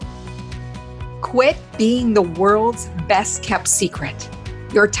Quit being the world's best kept secret.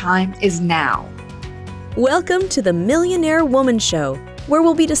 Your time is now. Welcome to the Millionaire Woman Show, where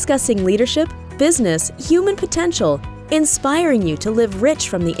we'll be discussing leadership, business, human potential, inspiring you to live rich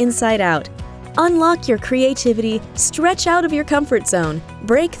from the inside out. Unlock your creativity, stretch out of your comfort zone,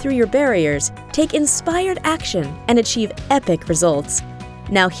 break through your barriers, take inspired action, and achieve epic results.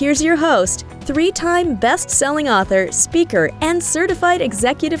 Now here's your host, three-time best-selling author, speaker, and certified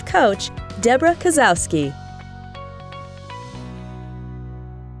executive coach, Deborah Kozowski.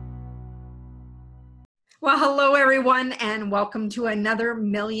 Well, hello everyone, and welcome to another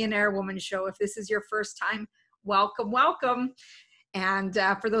Millionaire Woman Show. If this is your first time, welcome. And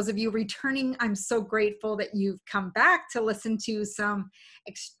for those of you returning, I'm so grateful that you've come back to listen to some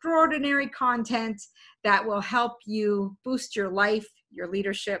extraordinary content that will help you boost your life, your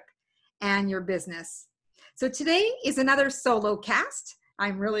leadership, and your business. So today is another solo cast.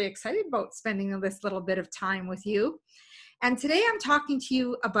 I'm really excited about spending this little bit of time with you. And today I'm talking to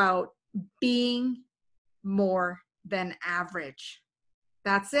you about being more than average.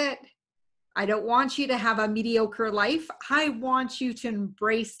 That's it. I don't want you to have a mediocre life. I want you to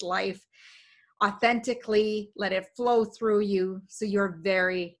embrace life authentically, let it flow through you, so you're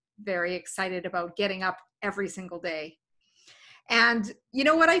very, very excited about getting up every single day. And you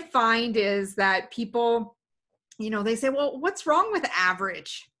know what I find is that people, they say, well, what's wrong with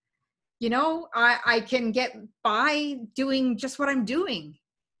average? I can get by doing just what I'm doing.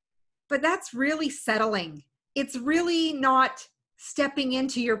 But that's really settling. It's really not stepping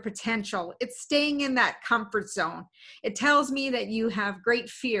into your potential. It's staying in that comfort zone. It tells me that you have great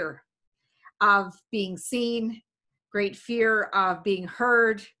fear of being seen, great fear of being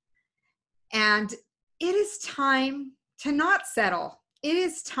heard. And it is time to not settle. It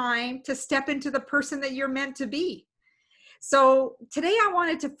is time to step into the person that you're meant to be. So today I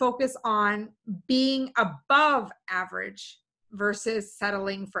wanted to focus on being above average versus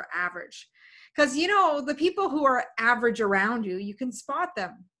settling for average. Because, the people who are average around you, you can spot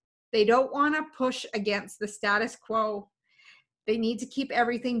them. They don't want to push against the status quo. They need to keep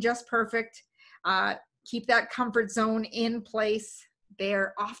everything just perfect, keep that comfort zone in place.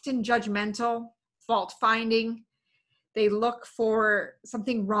 They're often judgmental, fault-finding. They look for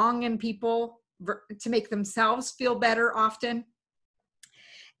something wrong in people to make themselves feel better often.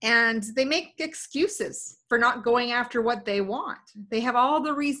 And they make excuses for not going after what they want. They have all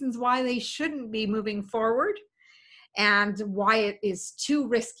the reasons why they shouldn't be moving forward and why it is too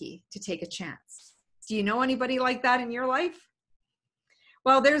risky to take a chance. Do you know anybody like that in your life?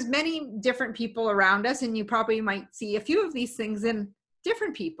 Well, there's many different people around us, and you probably might see a few of these things in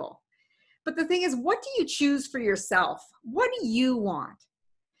different people. But the thing is, what do you choose for yourself? What do you want?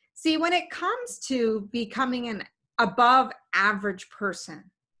 See, when it comes to becoming an above average person,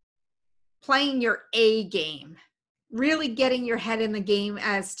 playing your A game, really getting your head in the game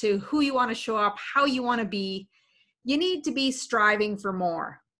as to who you want to show up, how you want to be, you need to be striving for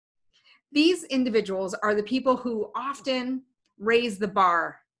more. These individuals are the people who often raise the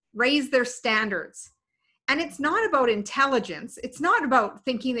bar, raise their standards. And it's not about intelligence. It's not about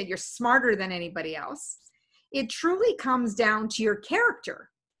thinking that you're smarter than anybody else. It truly comes down to your character.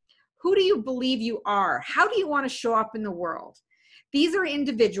 Who do you believe you are? How do you want to show up in the world? These are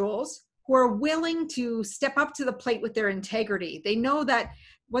individuals who are willing to step up to the plate with their integrity. They know that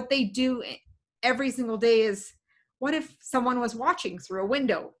what they do every single day is, what if someone was watching through a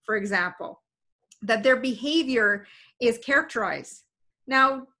window, for example? That their behavior is characterized.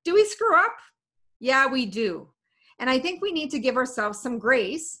 Now, do we screw up? Yeah, we do. And I think we need to give ourselves some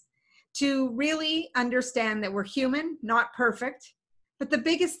grace to really understand that we're human, not perfect. But the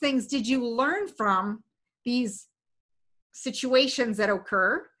biggest things, did you learn from these situations that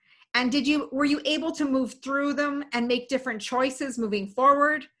occur? And were you able to move through them and make different choices moving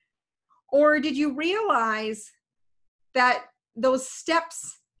forward? Or did you realize that those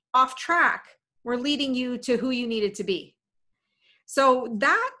steps off track were leading you to who you needed to be? So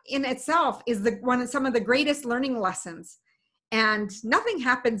that in itself is some of the greatest learning lessons. And nothing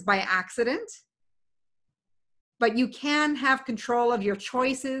happens by accident, but you can have control of your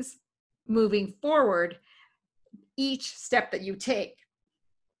choices moving forward each step that you take.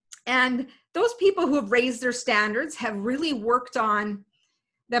 And those people who have raised their standards have really worked on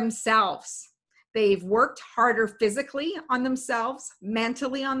themselves. They've worked harder physically on themselves,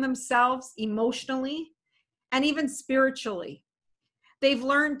 mentally on themselves, emotionally, and even spiritually. They've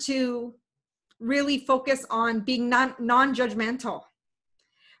learned to really focus on being non-judgmental,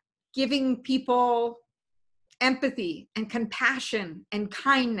 giving people empathy and compassion and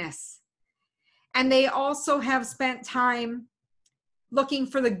kindness. And they also have spent time looking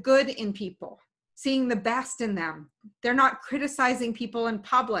for the good in people. seeing the best in them. They're not criticizing people in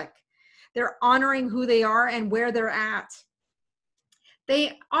public. They're honoring who they are and where they're at.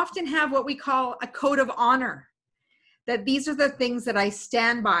 They often have what we call a code of honor, that these are the things that I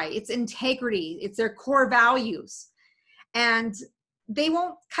stand by. It's integrity. It's their core values. And they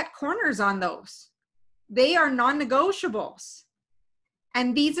won't cut corners on those. They are non-negotiables.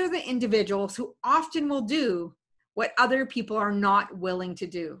 And these are the individuals who often will do what other people are not willing to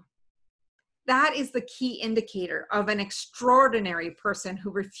do. That is the key indicator of an extraordinary person who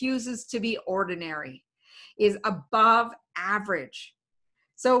refuses to be ordinary, is above average.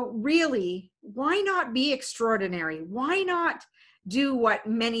 So really, why not be extraordinary? Why not do what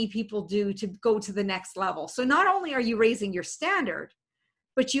many people do to go to the next level? So not only are you raising your standard,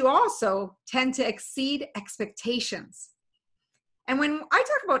 but you also tend to exceed expectations. And when I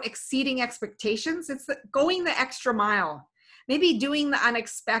talk about exceeding expectations, it's going the extra mile, maybe doing the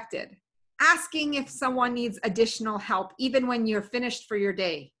unexpected, asking if someone needs additional help, even when you're finished for your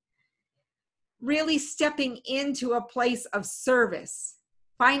day, really stepping into a place of service,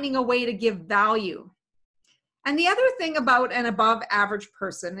 finding a way to give value. And the other thing about an above average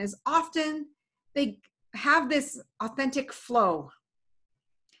person is often they have this authentic flow.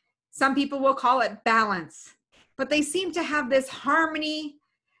 Some people will call it balance, but they seem to have this harmony,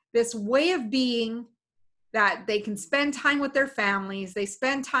 this way of being that they can spend time with their families, they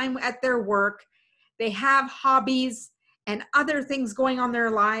spend time at their work, they have hobbies and other things going on in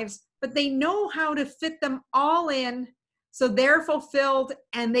their lives, but they know how to fit them all in so they're fulfilled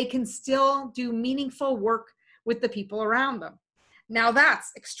and they can still do meaningful work with the people around them. Now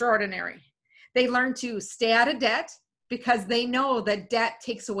that's extraordinary. They learn to stay out of debt because they know that debt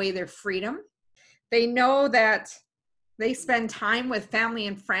takes away their freedom. They know that they spend time with family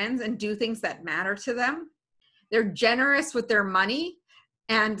and friends and do things that matter to them. They're generous with their money.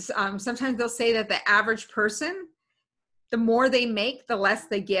 And sometimes they'll say that the average person, the more they make, the less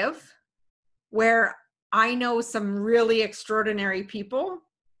they give. Where I know some really extraordinary people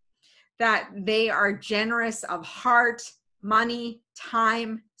that they are generous of heart, money,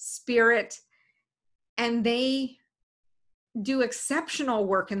 time, spirit, and they do exceptional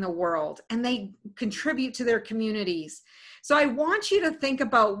work in the world and they contribute to their communities. So I want you to think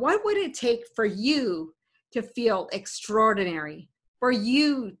about, what would it take for you to feel extraordinary, for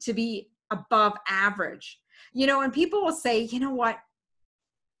you to be above average? You know, and people will say, you know what,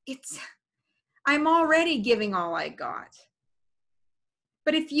 I'm already giving all I got.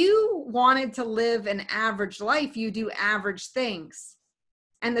 But if you wanted to live an average life, you do average things.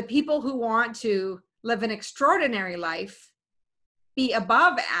 And the people who want to live an extraordinary life, be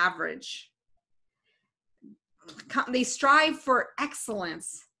above average, they strive for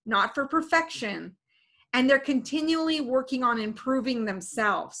excellence, not for perfection. And they're continually working on improving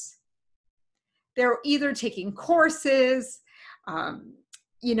themselves. They're either taking courses,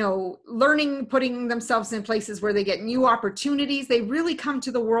 learning, putting themselves in places where they get new opportunities. They really come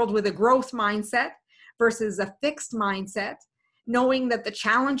to the world with a growth mindset versus a fixed mindset, knowing that the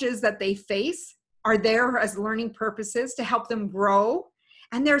challenges that they face are there as learning purposes to help them grow.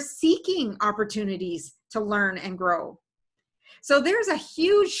 And they're seeking opportunities to learn and grow. So there's a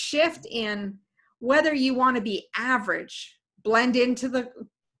huge shift in whether you want to be average, blend into the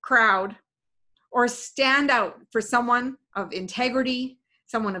crowd, or stand out for someone of integrity,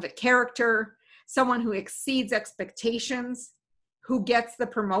 someone of a character, someone who exceeds expectations, who gets the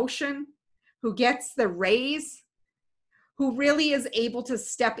promotion, who gets the raise, who really is able to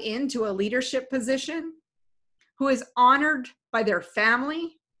step into a leadership position, who is honored by their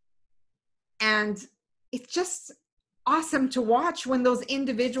family. And it's just awesome to watch when those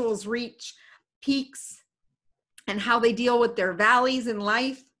individuals reach peaks and how they deal with their valleys in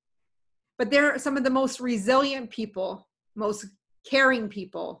life. But they're some of the most resilient people, most caring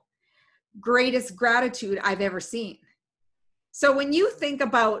people, greatest gratitude I've ever seen. So when you think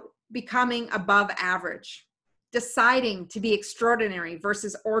about becoming above average, deciding to be extraordinary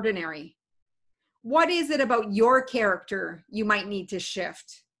versus ordinary, what is it about your character you might need to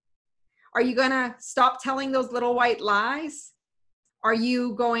shift? Are you going to stop telling those little white lies? Are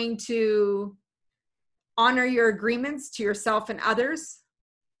you going to honor your agreements to yourself and others?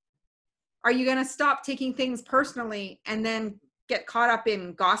 Are you going to stop taking things personally and then get caught up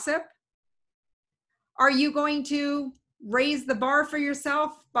in gossip? Are you going to raise the bar for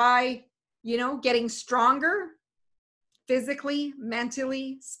yourself by, getting stronger physically,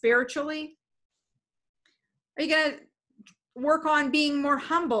 mentally, spiritually? Are you going to work on being more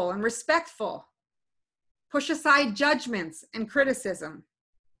humble and respectful? Push aside judgments and criticism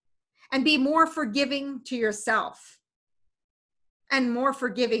and be more forgiving to yourself. and more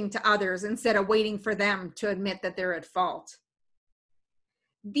forgiving to others instead of waiting for them to admit that they're at fault.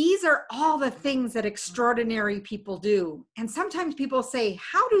 These are all the things that extraordinary people do. And sometimes people say,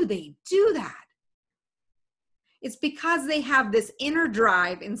 how do they do that? It's because they have this inner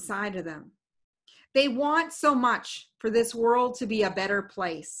drive inside of them. They want so much for this world to be a better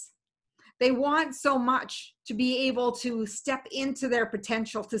place. They want so much to be able to step into their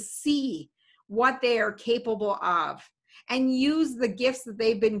potential, to see what they are capable of, and use the gifts that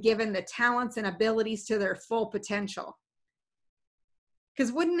they've been given, the talents and abilities, to their full potential.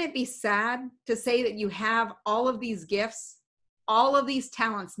 Because wouldn't it be sad to say that you have all of these gifts, all of these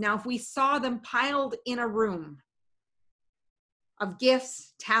talents? Now, if we saw them piled in a room of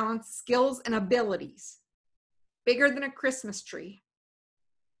gifts, talents, skills, and abilities, bigger than a Christmas tree,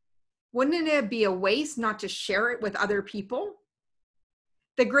 wouldn't it be a waste not to share it with other people?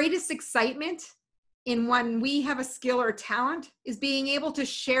 The greatest excitement in when we have a skill or talent is being able to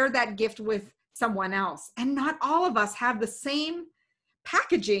share that gift with someone else. And not all of us have the same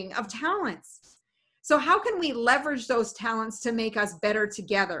packaging of talents. So how can we leverage those talents to make us better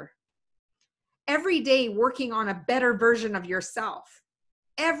together? Every day working on a better version of yourself.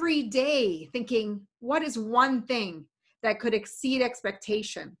 Every day thinking, what is one thing that could exceed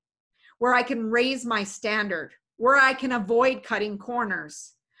expectation? Where I can raise my standard, where I can avoid cutting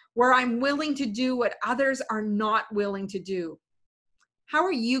corners, where I'm willing to do what others are not willing to do. How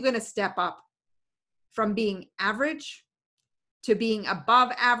are you going to step up from being average to being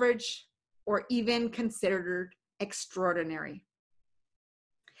above average, or even considered extraordinary?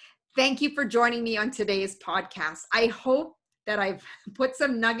 Thank you for joining me on today's podcast. I hope that I've put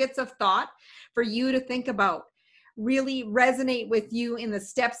some nuggets of thought for you to think about, really resonate with you in the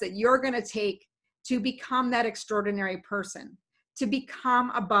steps that you're going to take to become that extraordinary person, to become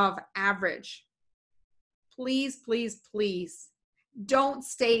above average. Please, please, please don't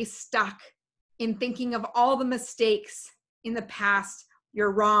stay stuck in thinking of all the mistakes in the past,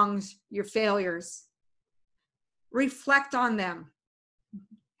 your wrongs, your failures. Reflect on them.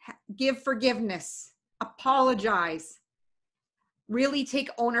 Give forgiveness. Apologize. Really take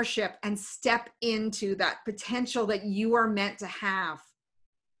ownership and step into that potential that you are meant to have.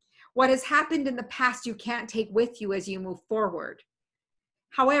 What has happened in the past, you can't take with you as you move forward.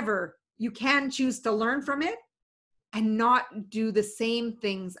 However, you can choose to learn from it and not do the same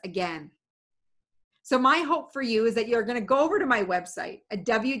things again. So my hope for you is that you're going to go over to my website at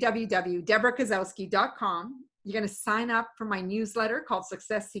www.deborahkozowski.com. You're going to sign up for my newsletter called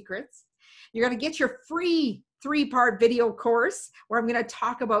Success Secrets. You're going to get your free 3-part video course where I'm going to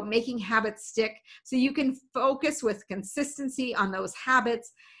talk about making habits stick so you can focus with consistency on those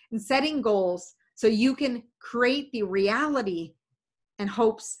habits and setting goals so you can create the reality and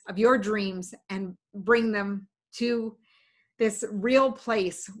hopes of your dreams and bring them to this real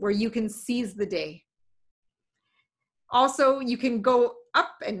place where you can seize the day. Also, you can go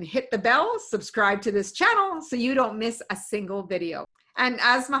up and hit the bell, subscribe to this channel so you don't miss a single video. And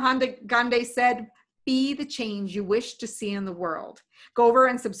as Mahatma Gandhi said, be the change you wish to see in the world. Go over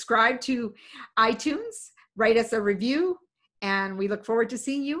and subscribe to iTunes, write us a review, and we look forward to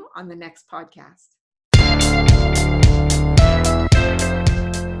seeing you on the next podcast.